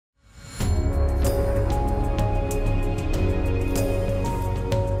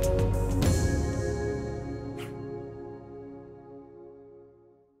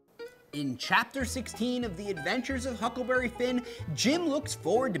In Chapter 16 of The Adventures of Huckleberry Finn, Jim looks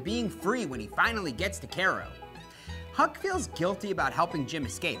forward to being free when he finally gets to Cairo. Huck feels guilty about helping Jim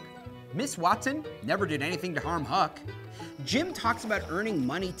escape. Miss Watson never did anything to harm Huck. Jim talks about earning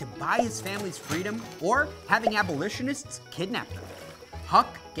money to buy his family's freedom or having abolitionists kidnap them.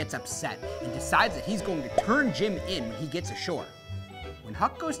 Huck gets upset and decides that he's going to turn Jim in when he gets ashore. When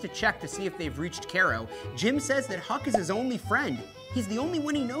Huck goes to check to see if they've reached Cairo, Jim says that Huck is his only friend. He's the only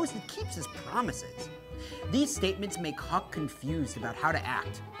one he knows that keeps his promises. These statements make Huck confused about how to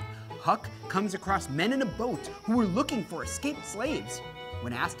act. Huck comes across men in a boat who are looking for escaped slaves.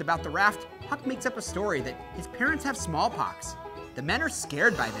 When asked about the raft, Huck makes up a story that his parents have smallpox. The men are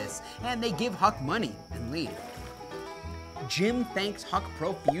scared by this, and they give Huck money and leave. Jim thanks Huck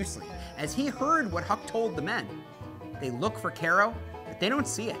profusely, as he heard what Huck told the men. They look for Cairo, but they don't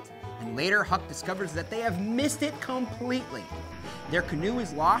see it, and later Huck discovers that they have missed it completely. Their canoe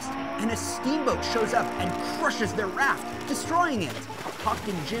is lost, and a steamboat shows up and crushes their raft, destroying it. Huck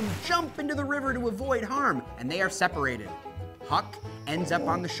and Jim jump into the river to avoid harm, and they are separated. Huck ends up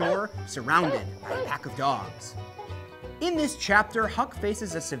on the shore, surrounded by a pack of dogs. In this chapter, Huck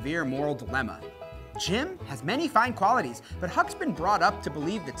faces a severe moral dilemma. Jim has many fine qualities, but Huck's been brought up to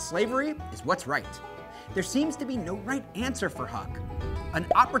believe that slavery is what's right. There seems to be no right answer for Huck. An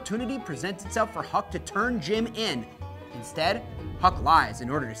opportunity presents itself for Huck to turn Jim in. Instead, Huck lies in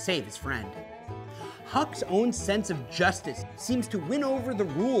order to save his friend. Huck's own sense of justice seems to win over the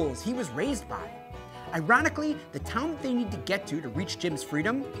rules he was raised by. Ironically, the town that they need to get to reach Jim's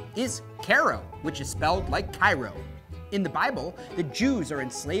freedom is Cairo, which is spelled like Cairo. In the Bible, the Jews are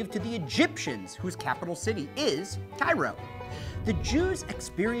enslaved to the Egyptians, whose capital city is Cairo. The Jews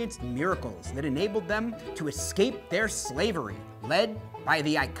experienced miracles that enabled them to escape their slavery, led by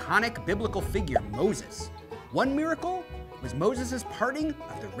the iconic biblical figure Moses. One miracle was Moses' parting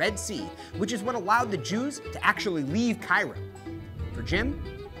of the Red Sea, which is what allowed the Jews to actually leave Cairo. For Jim,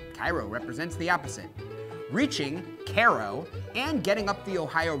 Cairo represents the opposite. Reaching Cairo and getting up the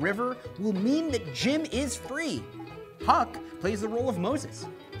Ohio River will mean that Jim is free. Huck plays the role of Moses.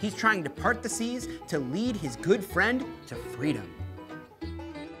 He's trying to part the seas to lead his good friend to freedom.